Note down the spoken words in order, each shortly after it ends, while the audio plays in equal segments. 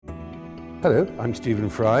Hello, I'm Stephen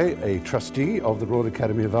Fry, a trustee of the Royal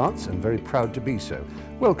Academy of Arts and very proud to be so.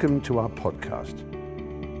 Welcome to our podcast.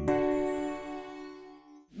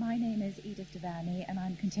 My name is Edith Devaney and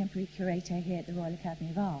I'm contemporary curator here at the Royal Academy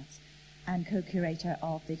of Arts and co-curator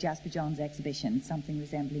of the Jasper Johns exhibition, Something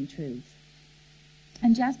Resembling Truth.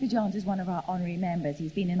 And Jasper Johns is one of our honorary members.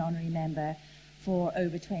 He's been an honorary member for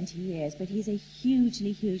over 20 years, but he's a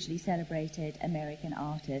hugely celebrated American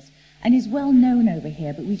artist and is well known over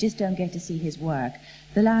here, but we just don't get to see his work.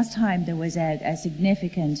 The last time there was a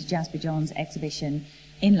significant Jasper Johns exhibition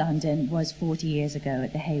in London was 40 years ago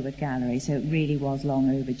at the Hayward Gallery, so it really was long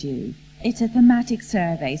overdue. It's a thematic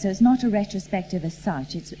survey, so it's not a retrospective as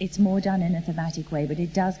such. It's more done in a thematic way, but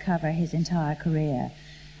it does cover his entire career.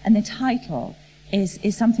 And the title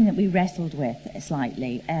is something that we wrestled with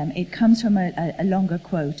slightly. It comes from a longer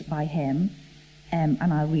quote by him, and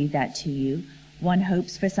I'll read that to you. One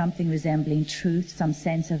hopes for something resembling truth, some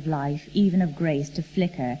sense of life, even of grace to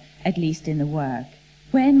flicker, at least in the work.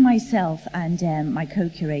 When myself and my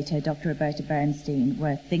co-curator, Dr. Roberta Bernstein,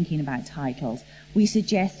 were thinking about titles, we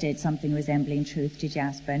suggested Something Resembling Truth to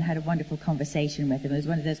Jasper and had a wonderful conversation with him. It was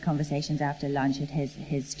one of those conversations after lunch at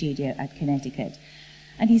his studio at Connecticut.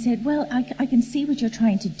 And he said, well, I can see what you're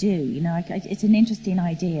trying to do. You know, it's an interesting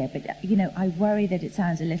idea, but, you know, I worry that it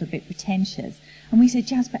sounds a little bit pretentious. And we said,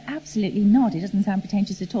 Jasper, absolutely not. It doesn't sound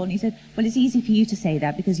pretentious at all. And he said, well, it's easy for you to say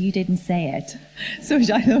that because you didn't say it. So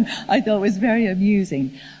which I thought was very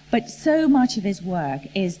amusing. But so much of his work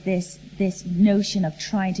is this notion of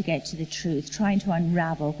trying to get to the truth, trying to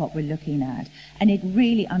unravel what we're looking at. And it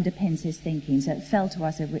really underpins his thinking. So it felt to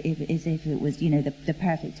us as if it was, you know, the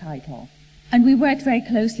perfect title. And we worked very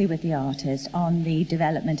closely with the artist on the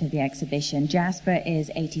development of the exhibition. Jasper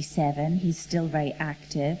is 87. He's still very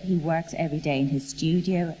active. He works every day in his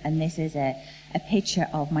studio. And this is a picture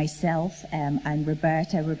of myself and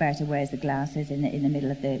Roberta. Roberta wears the glasses in the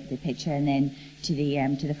middle of the picture. And then to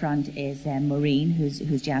the front is Maureen,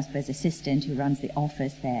 who's Jasper's assistant, who runs the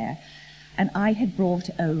office there. And I had brought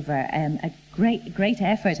over a great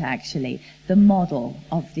effort, actually, the model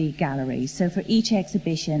of the gallery. So for each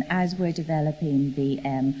exhibition, as we're developing the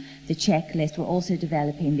checklist, we're also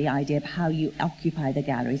developing the idea of how you occupy the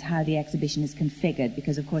galleries, how the exhibition is configured,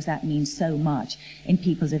 because, of course, that means so much in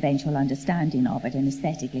people's eventual understanding of it and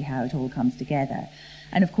aesthetically how it all comes together.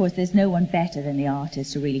 And, of course, there's no one better than the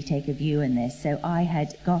artist to really take a view in this. So I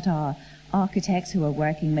had got our architects who are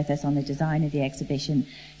working with us on the design of the exhibition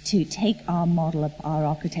to take our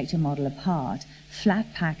architecture model apart,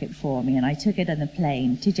 flat pack it for me, and I took it on a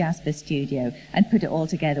plane to Jasper's studio and put it all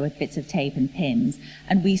together with bits of tape and pins.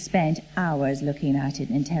 And we spent hours looking at it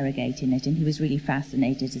and interrogating it, and he was really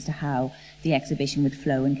fascinated as to how the exhibition would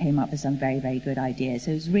flow and came up with some very good ideas.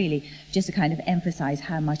 So it was really just to kind of emphasize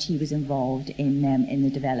how much he was involved in the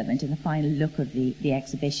development and the final look of the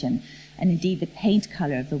exhibition. And indeed, the paint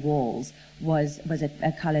color of the walls was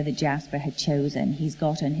a color that Jasper had chosen. He's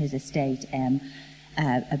got on his estate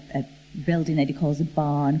a building that he calls a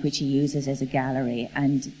barn, which he uses as a gallery.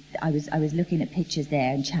 And I was looking at pictures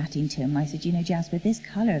there and chatting to him. I said, you know, Jasper, this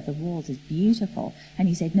color of the walls is beautiful. And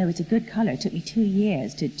he said, no, it's a good color. It took me 2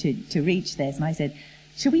 years to reach this. And I said,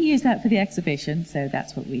 should we use that for the exhibition? So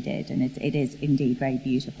that's what we did. And it is indeed very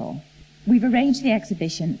beautiful. We've arranged the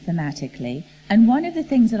exhibition thematically, and one of the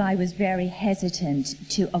things that I was very hesitant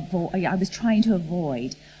to avoid, I was trying to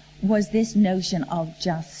avoid, was this notion of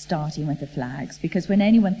just starting with the flags. Because when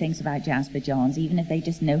anyone thinks about Jasper Johns, even if they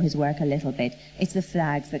just know his work a little bit, it's the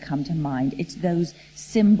flags that come to mind. It's those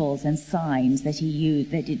symbols and signs that he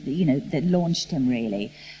used, that launched him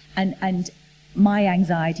really. And my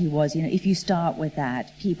anxiety was, you know, if you start with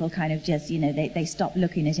that, people kind of just, you know, they stop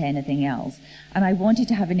looking at anything else. And I wanted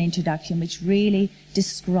to have an introduction which really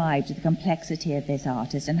described the complexity of this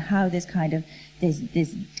artist and how this kind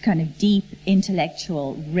of deep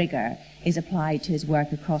intellectual rigor is applied to his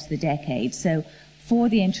work across the decades. So for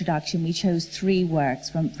the introduction, we chose 3 works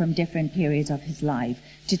from different periods of his life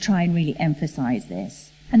to try and really emphasize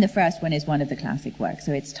this. And the first one is one of the classic works,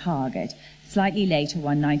 so it's Target. Slightly later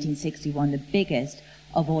one, 1961, the biggest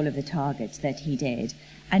of all of the Targets that he did.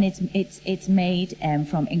 And it's made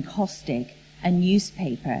from encaustic, a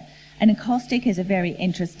newspaper. And encaustic is a very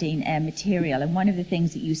interesting material, and one of the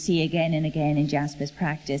things that you see again and again in Jasper's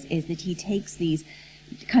practice is that he takes these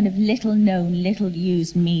kind of little-known,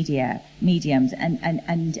 little-used mediums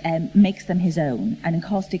and makes them his own. And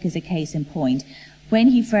encaustic is a case in point. When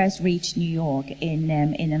he first reached New York in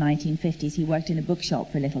the 1950s, he worked in a bookshop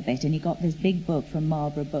for a little bit, and he got this big book from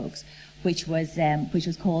Marlborough Books, which was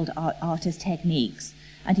called Artist Techniques.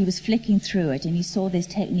 And he was flicking through it, and he saw this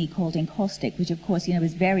technique called encaustic, which, of course,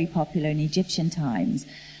 was very popular in Egyptian times.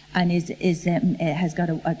 and has got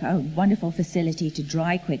a wonderful facility to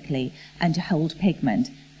dry quickly and to hold pigment.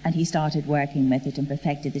 And he started working with it and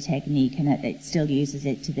perfected the technique, and it still uses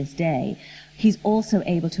it to this day. He's also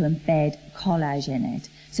able to embed collage in it.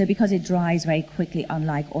 So because it dries very quickly,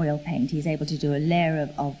 unlike oil paint, he's able to do a layer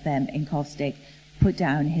of encaustic, put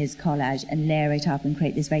down his collage and layer it up and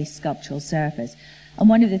create this very sculptural surface. And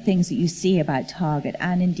one of the things that you see about Target,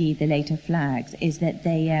 and indeed the later flags, is that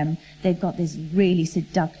they've got this really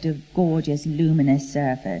seductive, gorgeous, luminous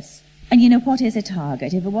surface. And you know, what is a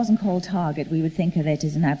target? If it wasn't called Target, we would think of it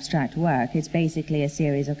as an abstract work. It's basically a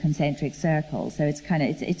series of concentric circles. So it's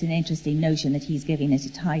an interesting notion that he's giving it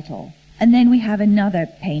a title. And then we have another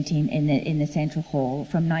painting in the Central Hall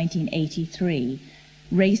from 1983,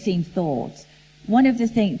 Racing Thoughts. One of the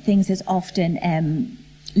things that's often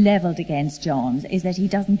leveled against Johns is that he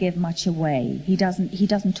doesn't give much away. He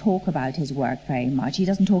doesn't talk about his work very much. He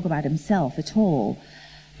doesn't talk about himself at all.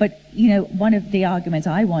 But, you know, one of the arguments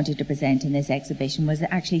I wanted to present in this exhibition was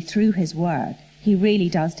that actually through his work, he really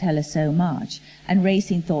does tell us so much. And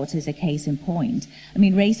Racing Thoughts is a case in point. I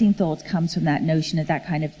mean, Racing Thoughts comes from that notion of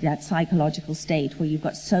that psychological state where you've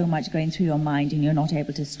got so much going through your mind and you're not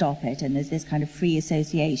able to stop it. And there's this kind of free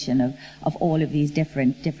association of all of these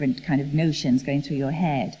different kind of notions going through your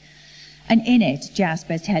head. And in it,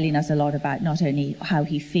 Jasper is telling us a lot about not only how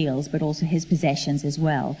he feels, but also his possessions as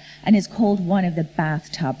well. And it's called one of the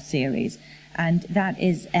bathtub series. And that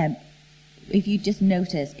is, if you just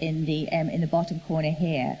notice in the bottom corner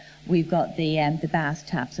here, we've got the bath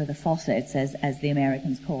taps, or the faucets, as the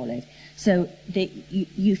Americans call it. So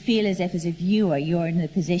you feel as if, as a viewer, you're in the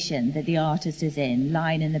position that the artist is in,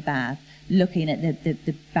 lying in the bath, looking at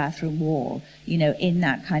the bathroom wall, you know, in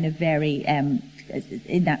that kind of very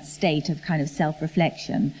in that state of kind of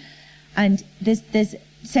self-reflection. And there's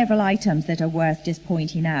several items that are worth just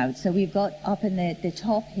pointing out. So we've got up in the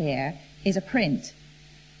top here is a print.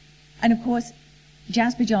 And of course,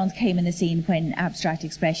 Jasper Johns came in the scene when abstract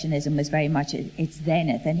expressionism was very much at its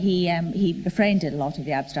zenith, and he befriended a lot of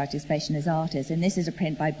the abstract expressionist artists. And this is a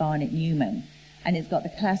print by Barnett Newman, and it's got the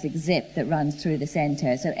classic zip that runs through the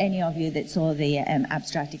center. So any of you that saw the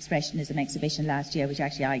abstract expressionism exhibition last year, which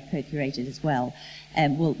actually I co-curated as well,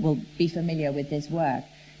 will be familiar with this work.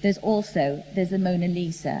 There's the Mona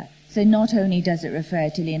Lisa. So not only does it refer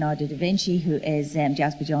to Leonardo da Vinci, who is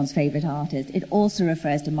Jasper Johns' favorite artist, it also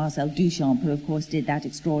refers to Marcel Duchamp, who of course did that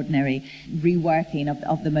extraordinary reworking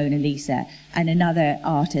of the Mona Lisa, and another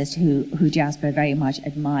artist who Jasper very much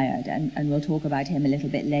admired, and we'll talk about him a little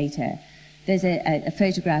bit later. There's a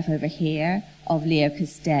photograph over here of Leo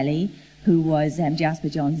Castelli, who was Jasper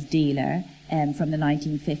Johns' dealer from the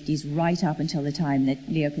 1950s right up until the time that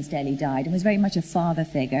Leo Castelli died, and was very much a father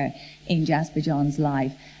figure in Jasper Johns'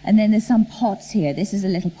 life. And then there's some pots here. This is a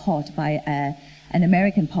little pot by an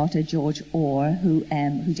American potter, George Orr, who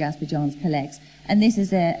Jasper Johns collects. And this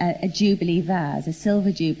is a Jubilee vase, a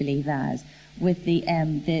silver Jubilee vase, with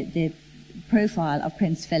the profile of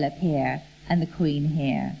Prince Philip here and the Queen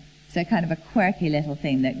here. So kind of a quirky little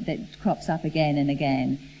thing that crops up again and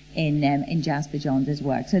again in Jasper Johns'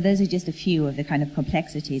 work. So those are just a few of the kind of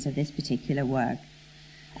complexities of this particular work.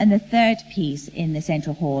 And the third piece in the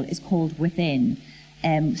Central Hall is called Within,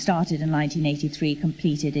 started in 1983,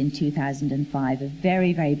 completed in 2005, a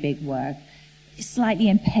very, very big work, slightly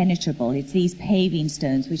impenetrable. It's these paving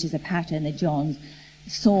stones, which is a pattern that Johns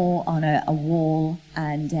saw on a wall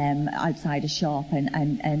and outside a shop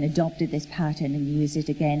and adopted this pattern and used it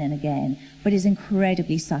again and again, but is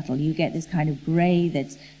incredibly subtle. You get this kind of grey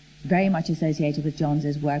that's very much associated with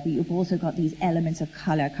Johns' work, but you've also got these elements of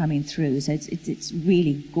colour coming through, so it's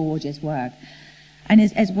really gorgeous work. And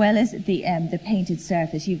as well as the painted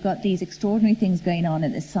surface, you've got these extraordinary things going on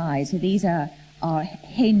at the side. So these are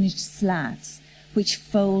hinged slats which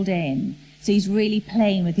fold in. So he's really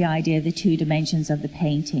playing with the idea of the two dimensions of the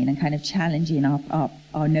painting and kind of challenging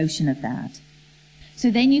our notion of that. So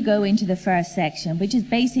then you go into the first section, which is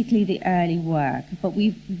basically the early work. But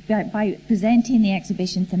by presenting the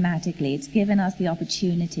exhibition thematically, it's given us the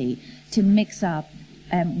opportunity to mix up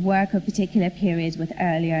work of particular periods with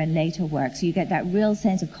earlier and later work. So you get that real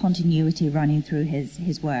sense of continuity running through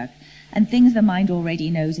his work. And Things the Mind Already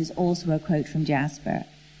Knows is also a quote from Jasper.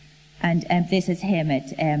 And this is him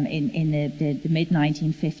in the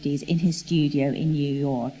mid-1950s in his studio in New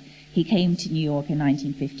York. He came to New York in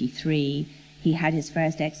 1953. He had his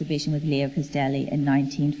first exhibition with Leo Castelli in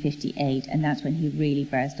 1958, and that's when he really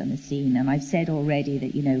burst on the scene. And I've said already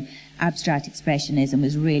that, you know, abstract expressionism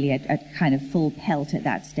was really a kind of full pelt at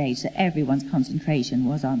that stage, so everyone's concentration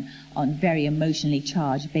was on very emotionally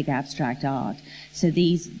charged, big abstract art. So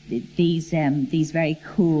these very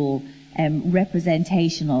cool,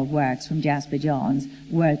 representational works from Jasper Johns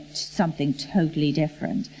were something totally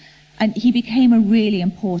different. And he became a really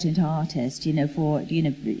important artist, the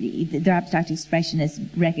abstract expressionists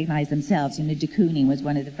recognized themselves. De Kooning was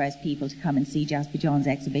one of the first people to come and see Jasper Johns'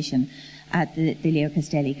 exhibition at the Leo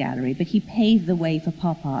Castelli Gallery, but he paved the way for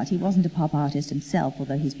pop art. He wasn't a pop artist himself,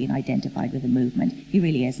 although he's been identified with the movement. He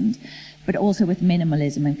really isn't. But also with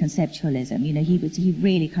minimalism and conceptualism. He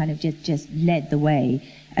really kind of just led the way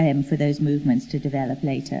for those movements to develop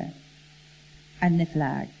later. And the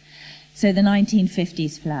flag. So the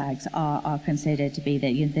 1950s flags are considered to be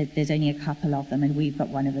there's only a couple of them, and we've got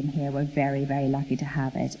one of them here. We're very, very lucky to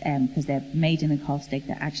have it because they're made in encaustic.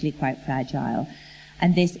 They're actually quite fragile.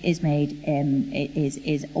 And this is made,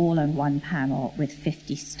 is all on one panel with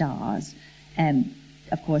 50 stars.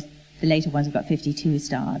 Of course, the later ones have got 52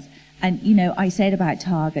 stars. And, I said about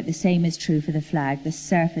Target, the same is true for the flag. The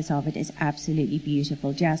surface of it is absolutely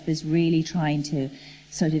beautiful. Jasper's really trying to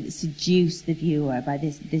sort of seduce the viewer by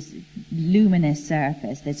this luminous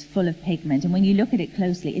surface that's full of pigment. And when you look at it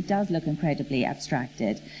closely, it does look incredibly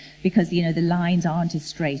abstracted because, the lines aren't as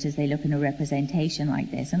straight as they look in a representation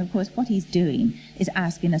like this. And, of course, what he's doing is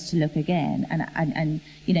asking us to look again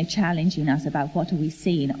and challenging us about what are we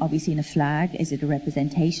seeing. Are we seeing a flag? Is it a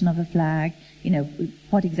representation of a flag?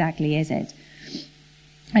 What exactly is it?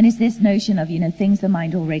 And it's this notion of, things the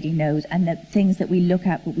mind already knows and the things that we look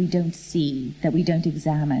at but we don't see, that we don't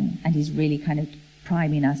examine. And he's really kind of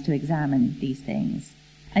priming us to examine these things.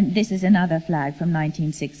 And this is another flag from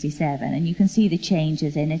 1967. And you can see the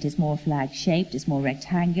changes in it. It's more flag-shaped. It's more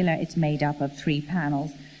rectangular. It's made up of 3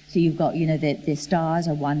 panels. So you've got, the stars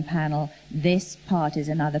are one panel. This part is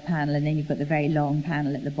another panel. And then you've got the very long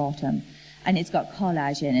panel at the bottom. And it's got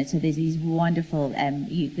collage in it, so there's these wonderful,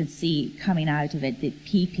 you can see coming out of it,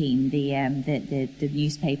 peeping the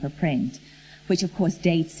newspaper print, which of course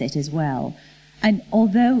dates it as well. And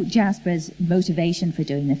although Jasper's motivation for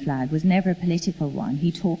doing the flag was never a political one,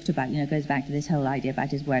 he talked about, it goes back to this whole idea about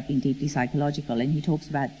his work being deeply psychological, and he talks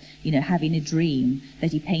about, having a dream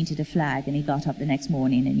that he painted a flag and he got up the next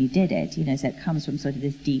morning and he did it, so it comes from sort of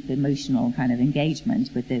this deep emotional kind of engagement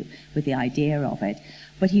with the idea of it.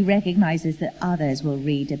 But he recognizes that others will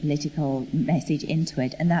read a political message into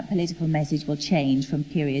it, and that political message will change from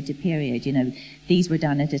period to period. These were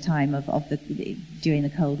done at a time during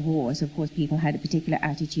the Cold War, so of course people had a particular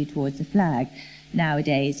attitude towards the flag.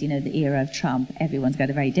 Nowadays, the era of Trump, everyone's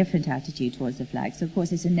got a very different attitude towards the flag. So of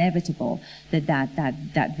course it's inevitable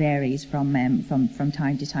that varies from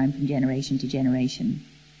time to time, from generation to generation.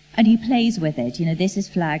 And he plays with it. This is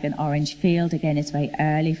Flag and Orange Field. Again, it's very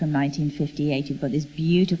early, from 1958. You've got this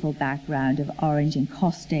beautiful background of orange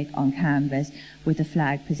encaustic on canvas with the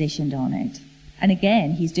flag positioned on it. And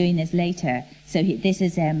again, he's doing this later. So this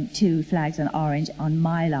is 2 flags on orange on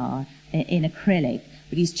mylar in acrylic.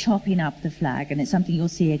 But he's chopping up the flag, and it's something you'll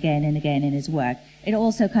see again and again in his work. It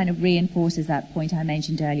also kind of reinforces that point I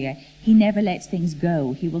mentioned earlier. He never lets things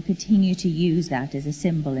go. He will continue to use that as a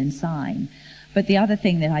symbol and sign. But the other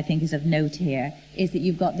thing that I think is of note here is that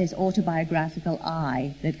you've got this autobiographical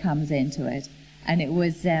I that comes into it. And it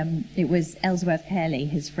was Ellsworth Kelly,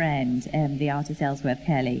 his friend, the artist Ellsworth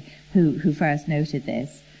Kelly, who first noted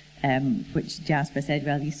this, which Jasper said,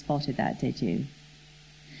 well, you spotted that, did you?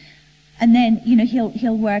 And then,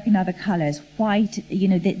 he'll work in other colors. White,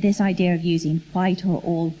 this idea of using white or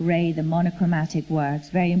all gray, the monochromatic works,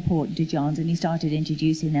 very important to Johns, and he started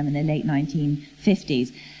introducing them in the late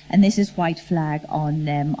 1950s. And this is white flag on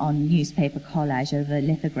newspaper collage over a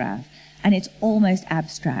lithograph. And it's almost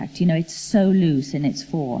abstract. It's so loose in its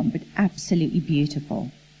form, but absolutely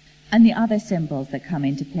beautiful. And the other symbols that come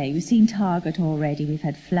into play, we've seen target already, we've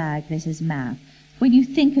had flag, this is map. When you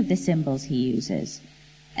think of the symbols he uses,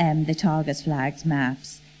 the targets, flags,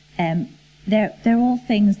 maps, they're all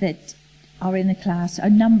things that are in the class, are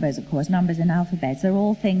numbers, of course, numbers and alphabets. They're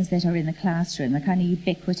all things that are in the classroom. They're kind of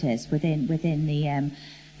ubiquitous within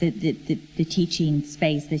the teaching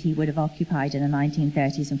space that he would have occupied in the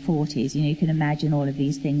 1930s and 40s. You can imagine all of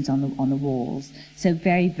these things on the walls. So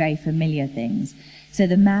very, very familiar things. So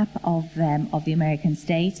the map of the American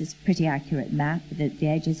states is a pretty accurate map. The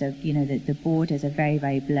edges of, the borders are very,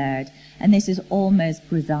 very blurred. And this is almost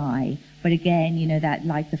grisaille. But again, that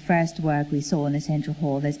like the first work we saw in the Central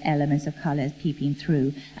Hall, there's elements of colour peeping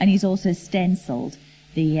through. And he's also stenciled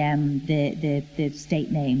the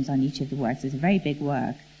state names on each of the works. It's a very big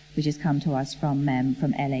work, which has come to us from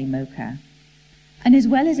L.A. MoCA. And as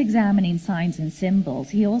well as examining signs and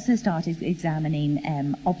symbols, he also started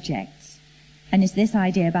examining objects. And it's this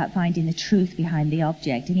idea about finding the truth behind the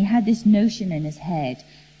object. And he had this notion in his head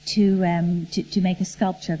to make a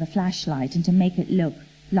sculpture of a flashlight and to make it look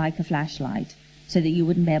like a flashlight, so that you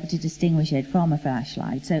wouldn't be able to distinguish it from a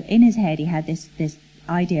flashlight. So in his head, he had this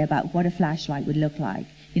idea about what a flashlight would look like,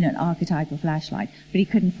 an archetypal flashlight, but he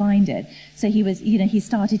couldn't find it. So he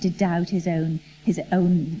started to doubt his own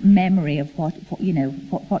memory of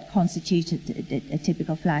what constituted a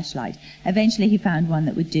typical flashlight. Eventually, he found one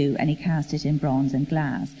that would do, and he cast it in bronze and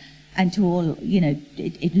glass. And to all,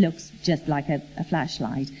 it looks just like a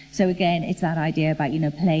flashlight. So again, it's that idea about,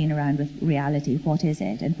 playing around with reality. What is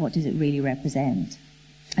it, and what does it really represent?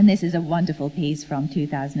 And this is a wonderful piece from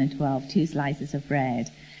 2012, 2 slices of bread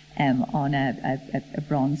on a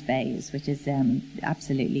bronze base, which is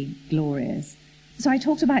absolutely glorious. So I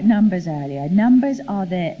talked about numbers earlier. Numbers are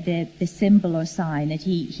the symbol or sign that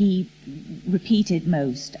he repeated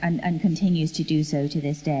most and continues to do so to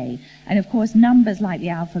this day. And of course, numbers, like the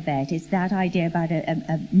alphabet, it's that idea about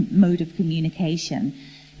a mode of communication.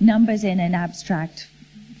 Numbers in an abstract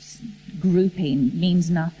grouping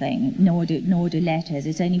means nothing, nor do letters.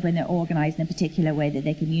 It's only when they're organized in a particular way that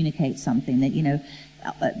they communicate something, that,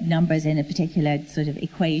 numbers in a particular sort of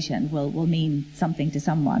equation will mean something to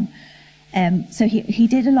someone. So he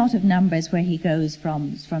did a lot of numbers where he goes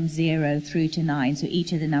from 0 through to 9, so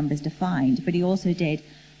each of the numbers defined. But he also did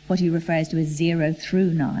what he refers to as 0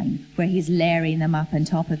 through 9, where he's layering them up on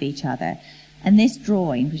top of each other. And this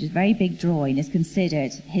drawing, which is a very big drawing, is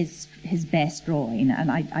considered his best drawing,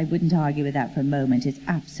 and I wouldn't argue with that for a moment. It's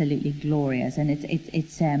absolutely glorious, and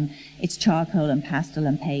it's charcoal and pastel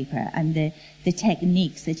and paper, and the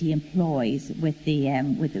techniques that he employs with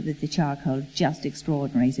the charcoal, just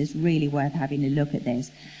extraordinary. So it's really worth having a look at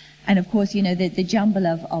this. And of course, the jumble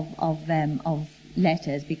of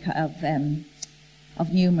letters,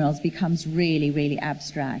 of numerals, becomes really, really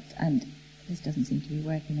abstract. And this doesn't seem to be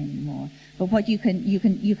working anymore. But what you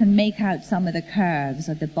can make out some of the curves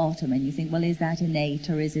at the bottom, and you think, well, is that an 8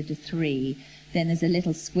 or is it a 3? Then there's a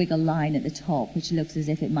little squiggle line at the top, which looks as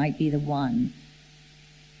if it might be the 1.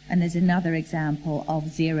 And there's another example of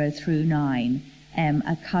 0 through 9,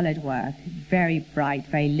 a coloured work, very bright,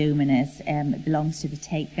 very luminous. It belongs to the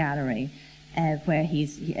Tate Gallery, where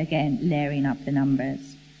he's again layering up the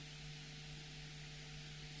numbers.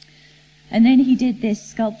 And then he did this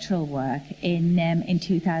sculptural work in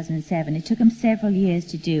 2007. It took him several years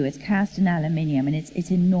to do. It's cast in aluminium, and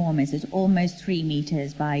it's enormous. It's almost 3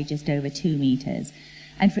 meters by just over 2 meters.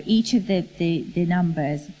 And for each of the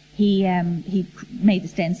numbers, he made the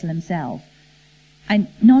stencil himself. And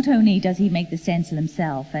not only does he make the stencil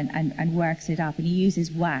himself and works it up, and he uses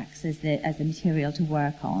wax as the material to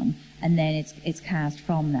work on, and then it's cast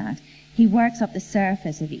from that. He works up the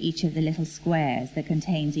surface of each of the little squares that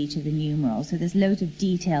contains each of the numerals. So there's loads of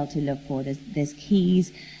detail to look for. There's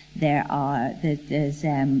keys. There's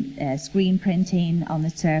screen printing on the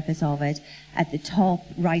surface of it. At the top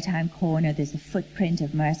right-hand corner, there's the footprint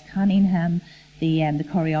of Merce Cunningham, the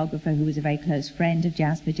choreographer who was a very close friend of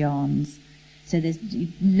Jasper Johns. So there's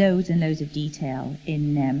loads and loads of detail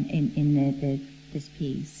in this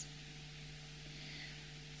piece.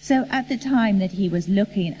 So at the time that he was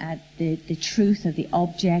looking at the truth of the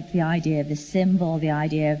object, the idea of the symbol, the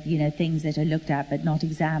idea of, things that are looked at but not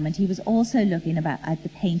examined, he was also looking at the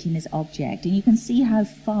painting as object. And you can see how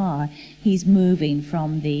far he's moving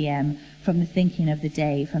from the thinking of the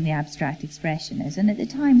day, from the abstract expressionist. And at the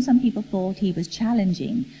time, some people thought he was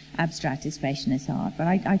challenging abstract expressionist art, but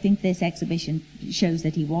I think this exhibition shows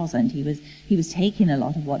that he wasn't. He was taking a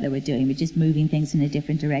lot of what they were doing, but just moving things in a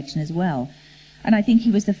different direction as well. And I think he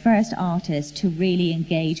was the first artist to really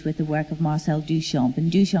engage with the work of Marcel Duchamp.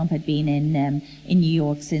 And Duchamp had been in New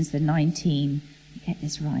York since the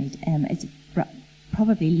it's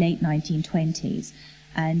probably late 1920s,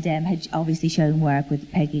 and had obviously shown work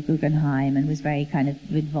with Peggy Guggenheim and was very kind of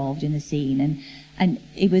involved in the scene. And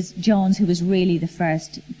it was Johns who was really the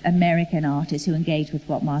first American artist who engaged with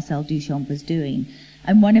what Marcel Duchamp was doing.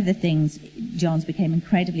 And one of the things Johns became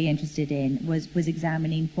incredibly interested in was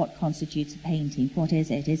examining what constitutes a painting. What is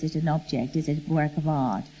it? Is it an object? Is it a work of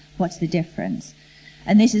art? What's the difference?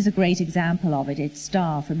 And this is a great example of it. It's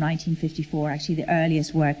Star from 1954, actually the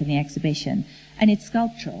earliest work in the exhibition. And it's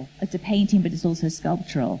sculptural. It's a painting, but it's also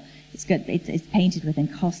sculptural. It's painted with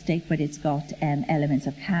encaustic, but it's got elements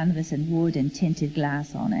of canvas and wood and tinted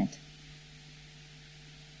glass on it.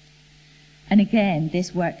 And again,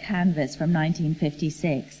 this work, Canvas, from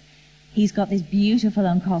 1956, he's got this beautiful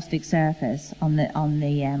encaustic surface on the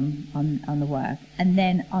work, and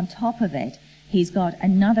then on top of it, he's got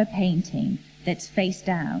another painting that's face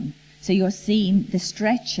down. So you're seeing the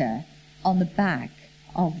stretcher on the back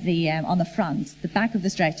of the back of the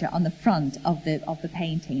stretcher on the front of the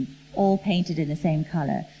painting, all painted in the same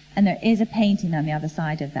color. And there is a painting on the other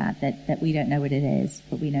side of that we don't know what it is,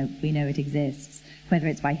 but we know it exists. Whether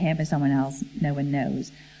it's by him or someone else, no one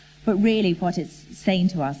knows. But really what it's saying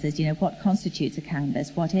to us is, what constitutes a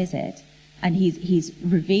canvas? What is it? And he's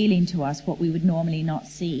revealing to us what we would normally not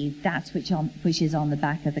see, that which is on the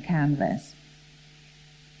back of the canvas.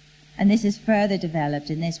 And this is further developed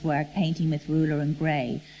in this work, Painting with Ruler and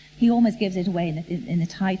Grey. He almost gives it away in the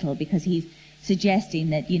title, because he's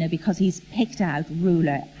suggesting that, because he's picked out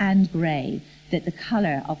ruler and grey, that the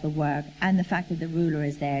colour of the work and the fact that the ruler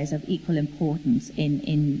is there is of equal importance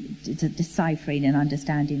in deciphering and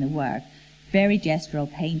understanding the work. Very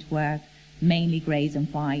gestural paint work, mainly greys and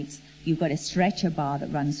whites. You've got a stretcher bar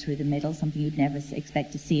that runs through the middle, something you'd never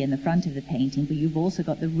expect to see in the front of the painting, but you've also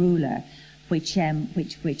got the ruler, which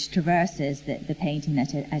traverses the painting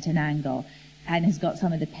at an angle, and has got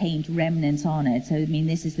some of the paint remnants on it. So,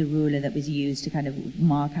 this is the ruler that was used to kind of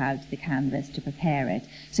mark out the canvas to prepare it.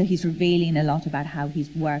 So he's revealing a lot about how he's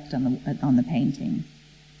worked on the painting.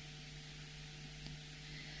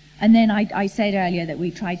 And then I said earlier that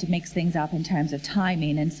we tried to mix things up in terms of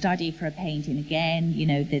timing and study for a painting. Again,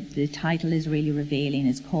 the title is really revealing.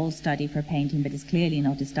 It's called Study for a Painting, but it's clearly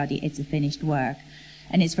not a study. It's a finished work.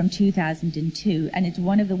 And it's from 2002, and it's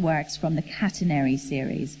one of the works from the Catenary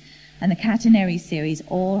series. And the Catenary series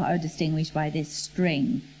all are distinguished by this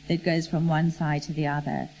string that goes from one side to the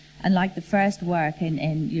other. And like the first work like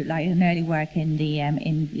an early work in the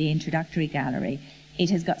introductory gallery, it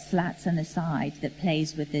has got slats on the side that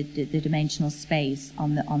plays with the dimensional space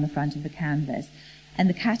on the front of the canvas. And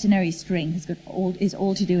the catenary string is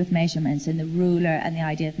all to do with measurements, and the ruler and the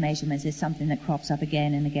idea of measurements is something that crops up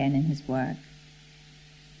again and again in his work.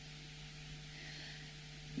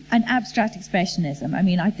 And abstract expressionism.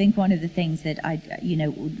 I think one of the things that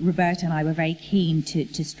Roberta and I were very keen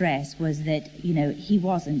to stress was that, he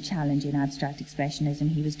wasn't challenging abstract expressionism,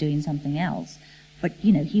 he was doing something else. But,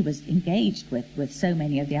 he was engaged with so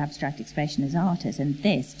many of the abstract expressionist artists, and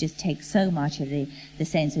this just takes so much of the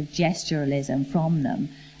sense of gesturalism from them.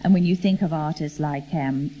 And when you think of artists like,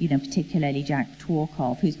 particularly Jack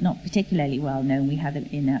Tworkov, who's not particularly well known, we have him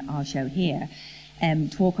in our show here.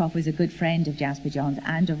 Tworkov was a good friend of Jasper Johns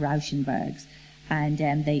and of Rauschenberg's, and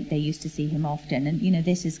they used to see him often. And,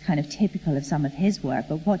 this is kind of typical of some of his work,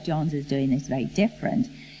 but what Johns is doing is very different,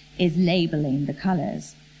 is labeling the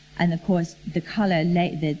colours. And, of course, the colour,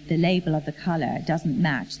 the label of the colour doesn't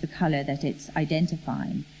match the colour that it's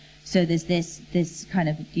identifying. So there's this kind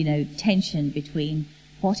of, tension between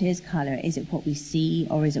what is colour? Is it what we see,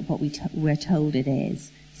 or is it what we're told it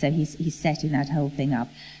is? So he's setting that whole thing up.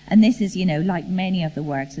 And this is, like many of the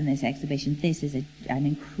works in this exhibition, this is an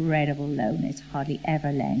incredible loan. It's hardly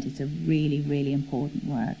ever lent. It's a really, really important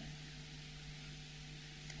work.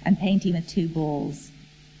 And Painting with Two Balls,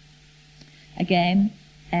 again,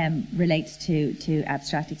 relates to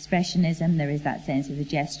abstract expressionism. There is that sense of the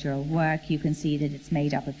gestural work. You can see that it's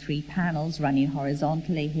made up of 3 panels running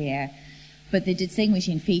horizontally here. But the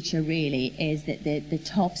distinguishing feature really is that the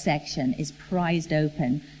top section is prized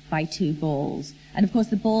open by 2 balls. And of course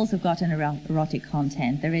the balls have got an erotic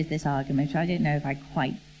content. There is this argument, which I don't know if I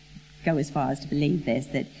quite go as far as to believe this,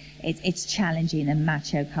 that it's challenging the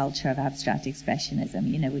macho culture of abstract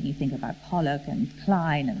expressionism. When you think about Pollock and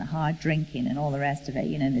Klein and the hard drinking and all the rest of it,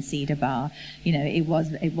 and the Cedar Bar, it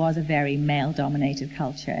was a very male-dominated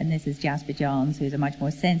culture. And this is Jasper Johns, who's a much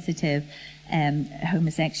more sensitive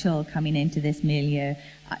homosexual coming into this milieu.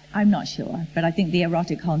 I'm not sure, but I think the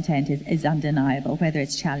erotic content is undeniable. Whether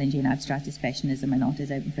it's challenging abstract expressionism or not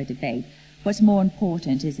is open for debate. What's more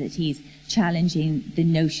important is that he's challenging the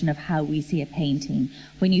notion of how we see a painting.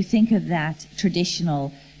 When you think of that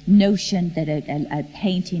traditional notion that a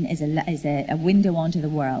painting is a window onto the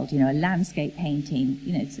world, a landscape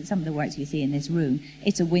painting, some of the works you see in this room,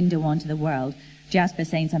 it's a window onto the world. Jasper's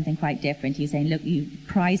saying something quite different. He's saying, look, you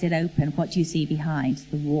prise it open, what do you see behind?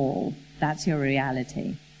 The wall. That's your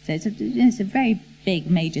reality. So it's a very big,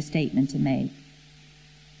 major statement to make.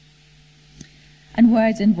 And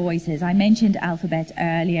words and voices. I mentioned alphabet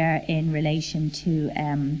earlier in relation to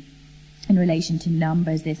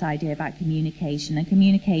numbers, this idea about communication. And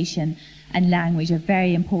communication and language are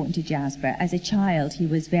very important to Jasper. As a child, he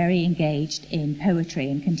was very engaged in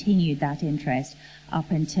poetry and continued that interest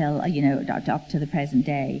up until, up to the present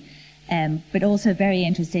day. But also very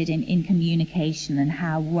interested in communication and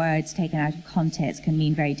how words taken out of context can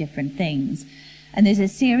mean very different things. And there's a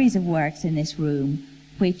series of works in this room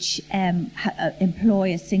which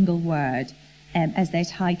employ a single word as their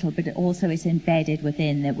title, but it also is embedded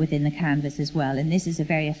within the canvas as well. And this is a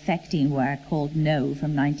very affecting work called No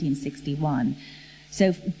from 1961.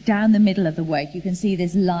 So down the middle of the work, you can see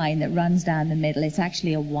this line that runs down the middle. It's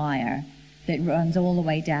actually a wire that runs all the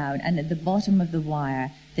way down, and at the bottom of the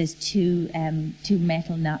wire, there's two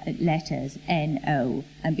metal letters, N-O,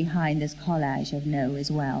 and behind there's collage of no as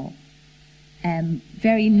well.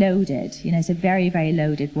 Very loaded, it's a very, very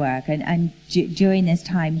loaded work. And during this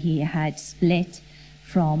time, he had split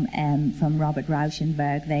from Robert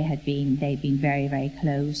Rauschenberg. They'd been very, very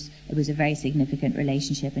close. It was a very significant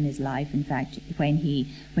relationship in his life. In fact,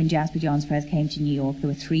 when Jasper Johns first came to New York, there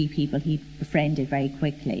were 3 people he befriended very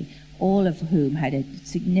quickly, all of whom had a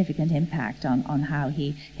significant impact on how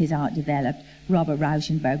his art developed. Robert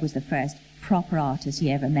Rauschenberg was the first proper artist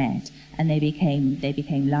he ever met, and they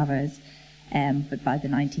became lovers. But by the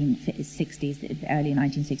 1960s, the early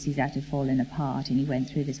 1960s, that had fallen apart, and he went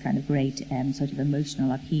through this kind of great sort of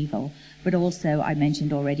emotional upheaval. But also, I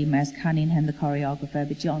mentioned already Merce Cunningham, the choreographer,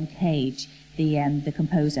 but John Cage, the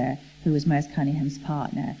composer, who was Merce Cunningham's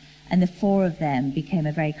partner. And the 4 of them became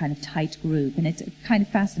a very kind of tight group. And it's kind of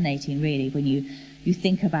fascinating, really, when you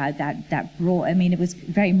think about that broad, it was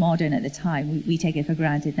very modern at the time. We take it for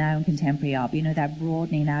granted now in contemporary art, but, that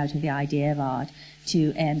broadening out of the idea of art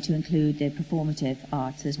to include the performative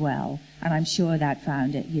arts as well. And I'm sure that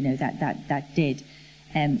found it, that did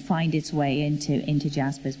find its way into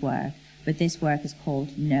Jasper's work. But this work is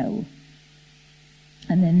called No.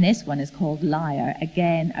 And then this one is called Liar.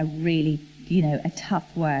 Again, a really, a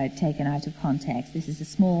tough word taken out of context. This is a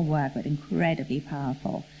small work, but incredibly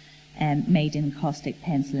powerful, made in caustic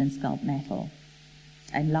pencil and sculpt metal.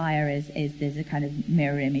 And Liar there's a kind of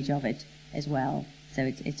mirror image of it as well. So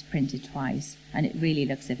it's printed twice, and it really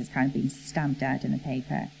looks as if it's kind of been stamped out in the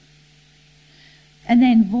paper. And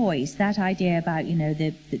then voice, that idea about,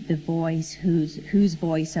 the voice, whose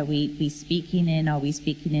voice are we speaking in? Are we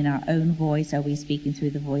speaking in our own voice? Are we speaking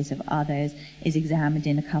through the voice of others? Is examined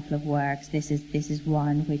in a couple of works. This is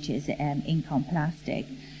one which is ink on plastic.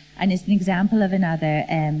 And it's an example of another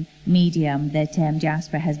medium that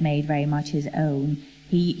Jasper has made very much his own.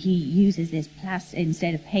 He uses this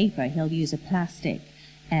instead of paper, he'll use a plastic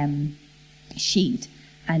sheet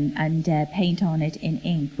and paint on it in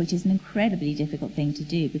ink, which is an incredibly difficult thing to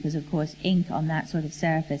do because, of course, ink on that sort of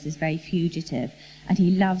surface is very fugitive, and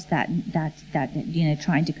he loves that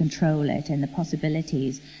trying to control it and the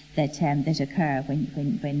possibilities that occur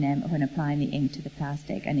when applying the ink to the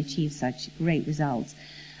plastic, and achieves such great results.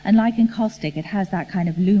 And like in caustic, it has that kind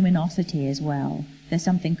of luminosity as well. There's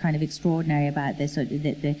something kind of extraordinary about this,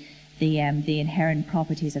 the inherent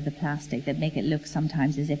properties of the plastic that make it look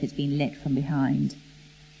sometimes as if it's been lit from behind.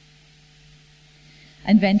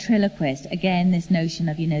 And ventriloquist, again, this notion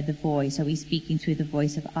of, the voice. Are we speaking through the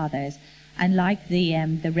voice of others? And like the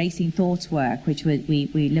Racing Thoughts work, which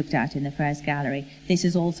we looked at in the first gallery, this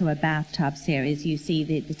is also a bathtub series. You see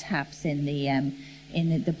the taps in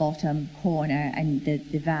the bottom corner, and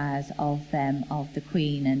the vase of the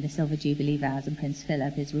Queen, and the Silver Jubilee vase and Prince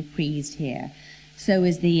Philip is reprised here. So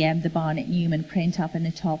is the Barnett Newman print up in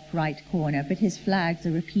the top right corner, but his flags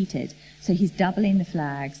are repeated. So he's doubling the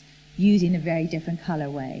flags, using a very different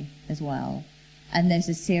colorway as well. And there's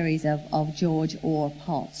a series of George Orr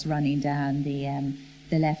pots running down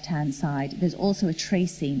the left-hand side. There's also a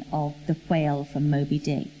tracing of the whale from Moby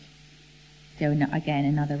Dick. So again,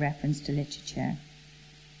 another reference to literature.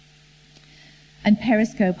 And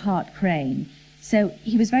Periscope Hart Crane. So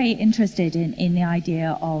he was very interested in the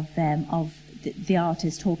idea of the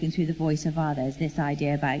artist talking through the voice of others, this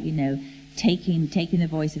idea about, taking the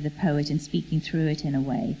voice of the poet and speaking through it in a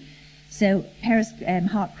way. So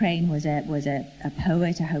Hart Crane was a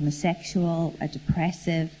poet, a homosexual, a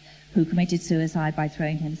depressive, who committed suicide by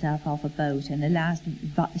throwing himself off a boat. And the last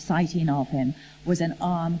sighting of him was an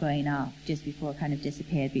arm going up just before it kind of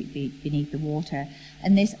disappeared beneath the water.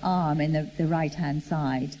 And this arm in the right-hand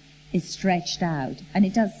side is stretched out, and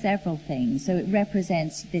it does several things. So it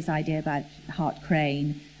represents this idea about Hart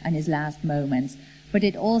Crane and his last moments, but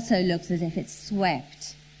it also looks as if it's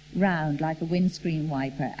swept round like a windscreen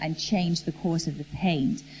wiper and changed the course of the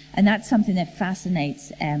paint. And that's something that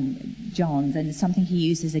fascinates Johns, and it's something he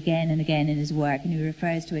uses again and again in his work, and he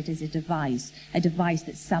refers to it as a device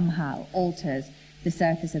that somehow alters the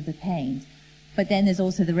surface of the paint. But then there's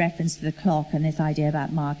also the reference to the clock and this idea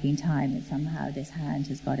about marking time, that somehow this hand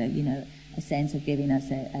has got a sense of giving us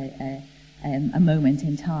a moment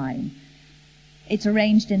in time. It's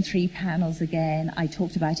arranged in 3 panels again. I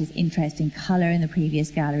talked about his interest in colour in the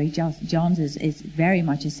previous gallery. Johns is very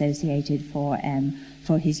much associated for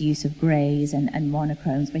his use of greys and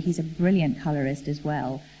monochromes, but he's a brilliant colourist as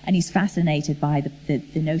well. And he's fascinated by the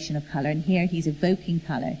notion of colour. And here he's evoking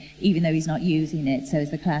colour, even though he's not using it. So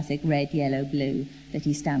it's the classic red, yellow, blue that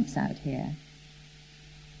he stamps out here.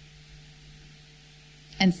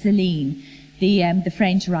 And Céline, the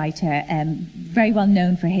French writer, very well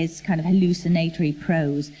known for his kind of hallucinatory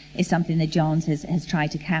prose, is something that Johns has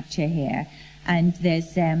tried to capture here. And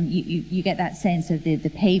there's you get that sense of the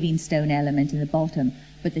paving stone element in the bottom,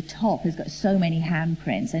 but the top has got so many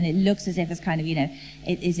handprints, and it looks as if it's kind of, you know,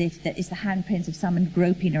 it's the handprints of someone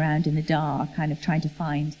groping around in the dark, kind of trying to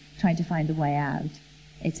find the way out.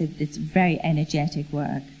 It's very energetic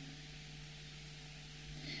work.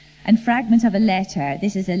 And Fragment of a Letter,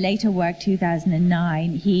 this is a later work,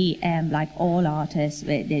 2009. He, like all artists,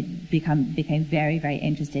 became very, very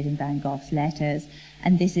interested in Van Gogh's letters,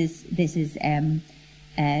 and this is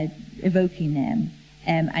evoking them.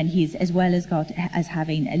 And he's, as well as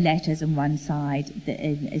having letters on one side that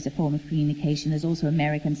is a form of communication, there's also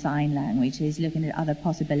American Sign Language. So he's looking at other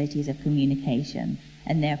possibilities of communication,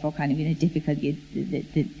 and therefore kind of, you know,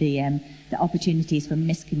 the opportunities for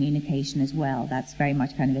miscommunication as well. That's very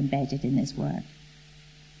much kind of embedded in this work.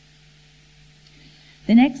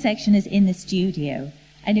 The next section is in the studio,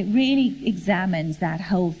 and it really examines that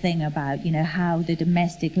whole thing about, you know, how the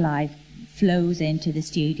domestic life flows into the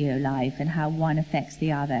studio life and how one affects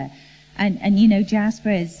the other. And you know,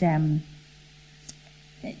 Jasper is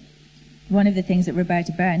one of the things that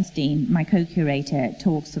Roberta Bernstein, my co-curator,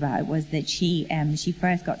 talks about was that she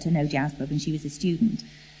first got to know Jasper when she was a student,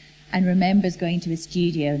 and remembers going to a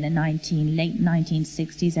studio in the late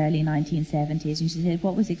 1960s, early 1970s, and she said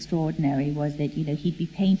what was extraordinary was that, you know, he'd be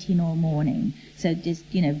painting all morning, so just,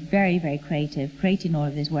 you know, very, very creative, creating all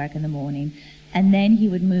of this work in the morning, and then he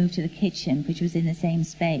would move to the kitchen, which was in the same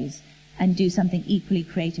space, and do something equally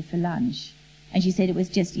creative for lunch. And she said it was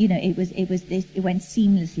just, you know, it went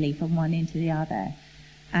seamlessly from one into the other.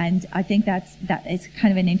 And I think that is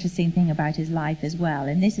kind of an interesting thing about his life as well.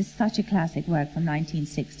 And this is such a classic work from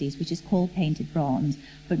 1960s, which is called Painted Bronze,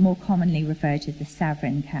 but more commonly referred to as the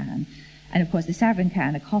Savrin can. And of course, the Savrin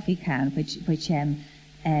can, a coffee can, which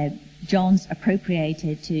Johns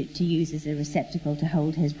appropriated to use as a receptacle to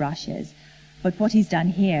hold his brushes. But what he's done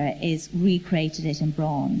here is recreated it in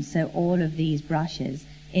bronze. So all of these brushes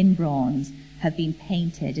in bronze have been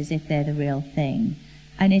painted as if they're the real thing.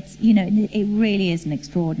 And it's, you know, it really is an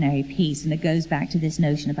extraordinary piece, and it goes back to this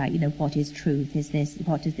notion about, you know, what is truth?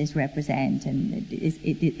 What does this represent? And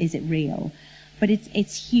is it real? But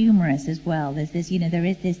it's humorous as well. There's this, you know, there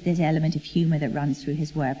is this element of humor that runs through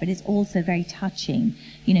his work, but it's also very touching.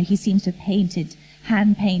 You know, he seems to have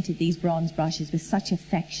hand painted these bronze brushes with such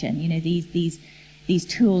affection. You know, these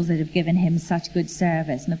tools that have given him such good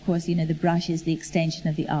service. And of course, you know, the brush is the extension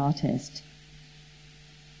of the artist.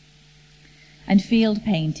 And field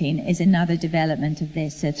painting is another development of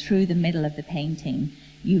this. So through the middle of the painting,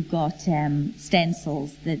 you've got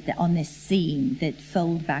stencils that on this seam that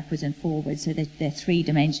fold backwards and forwards so that they're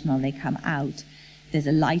three-dimensional. They come out. There's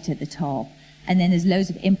a light at the top. And then there's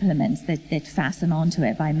loads of implements that fasten onto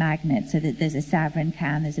it by magnets. So that there's a Savrin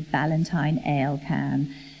can, there's a Ballantine ale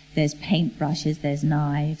can, there's paint brushes, there's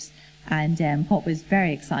knives. And what was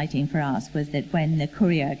very exciting for us was that when the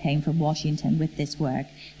courier came from Washington with this work,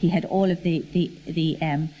 he had all of the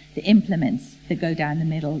implements that go down the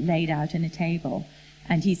middle laid out on a table.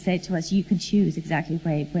 And he said to us, you can choose exactly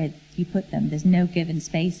where you put them. There's no given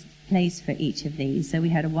place for each of these. So we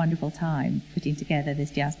had a wonderful time putting together this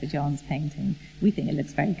Jasper Johns painting. We think it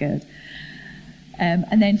looks very good.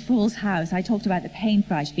 And then Fool's House, I talked about the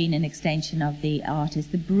paintbrush being an extension of the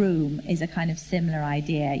artist. The broom is a kind of similar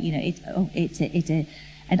idea. You know, it's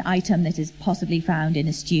an item that is possibly found in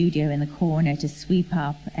a studio in the corner to sweep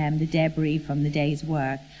up the debris from the day's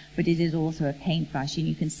work. But it is also a paintbrush, and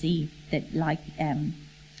you can see that, like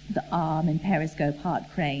the arm and periscope Hart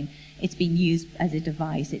Crane, it's been used as a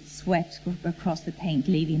device. It's swept across the paint,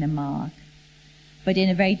 leaving a mark. But in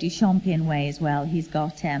a very Duchampian way as well, he's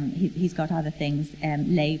got other things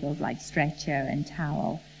labelled like stretcher and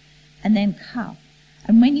towel. And then cup.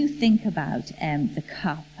 And when you think about the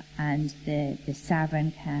cup and the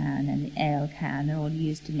Savrin can and the ale can, they're all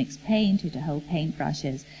used to mix paint or to hold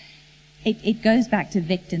paintbrushes. It goes back to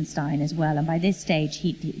Wittgenstein as well. And by this stage,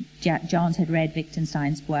 Johns had read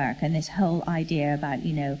Wittgenstein's work, and this whole idea about,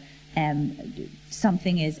 you know,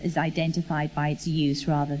 something is identified by its use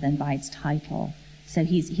rather than by its title. So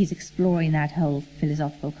he's exploring that whole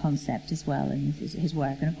philosophical concept as well in his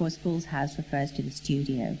work. And of course, Fool's House refers to the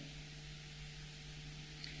studio.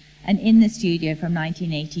 And in the studio from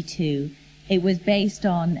 1982, it was based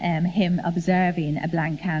on him observing a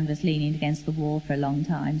blank canvas leaning against the wall for a long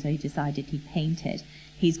time, so he decided he'd paint it.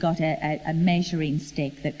 He's got a measuring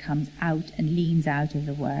stick that comes out and leans out of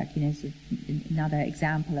the work. You know, it's another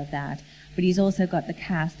example of that. But he's also got the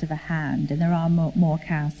cast of a hand, and there are more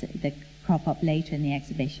casts that crop up later in the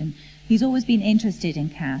exhibition. He's always been interested in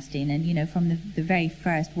casting, and from the very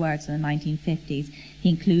first works in the 1950s, he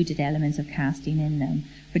included elements of casting in them.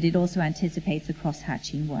 But it also anticipates the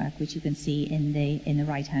cross-hatching work, which you can see in the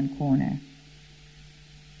right-hand corner.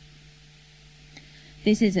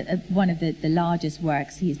 This is one of the largest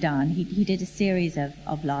works he's done. He did a series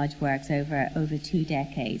of large works over 2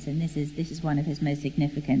 decades, and this is one of his most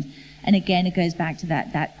significant. And again, it goes back to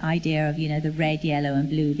that idea of the red, yellow, and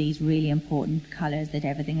blue, these really important colours that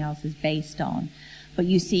everything else is based on. But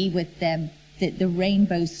you see with them the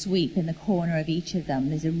rainbow sweep in the corner of each of them.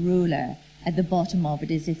 There's a ruler at the bottom of it,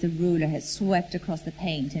 as if the ruler has swept across the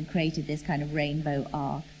paint and created this kind of rainbow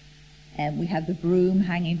arc. We have the broom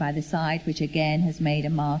hanging by the side, which again has made a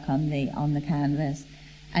mark on the canvas.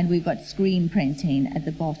 And we've got screen printing at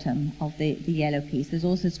the bottom of the yellow piece. There's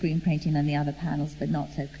also screen printing on the other panels, but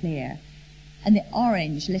not so clear. And the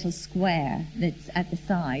orange little square that's at the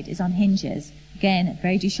side is on hinges. Again, a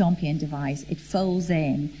very Duchampian device. It folds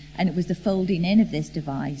in, and it was the folding in of this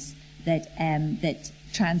device that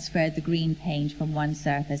transferred the green paint from one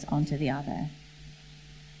surface onto the other.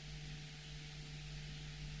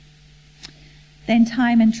 Then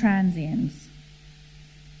time and transience.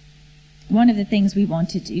 One of the things we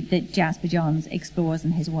wanted that Jasper Johns explores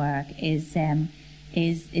in his work is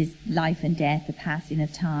life and death, the passing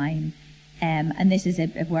of time. And this is a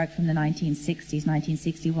work from the 1960s,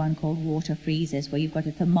 1961, called Water Freezes, where you've got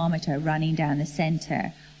a thermometer running down the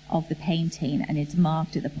center of the painting, and it's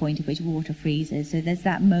marked at the point at which water freezes. So there's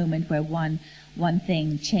that moment where one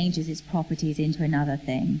thing changes its properties into another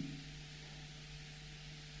thing.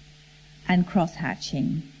 And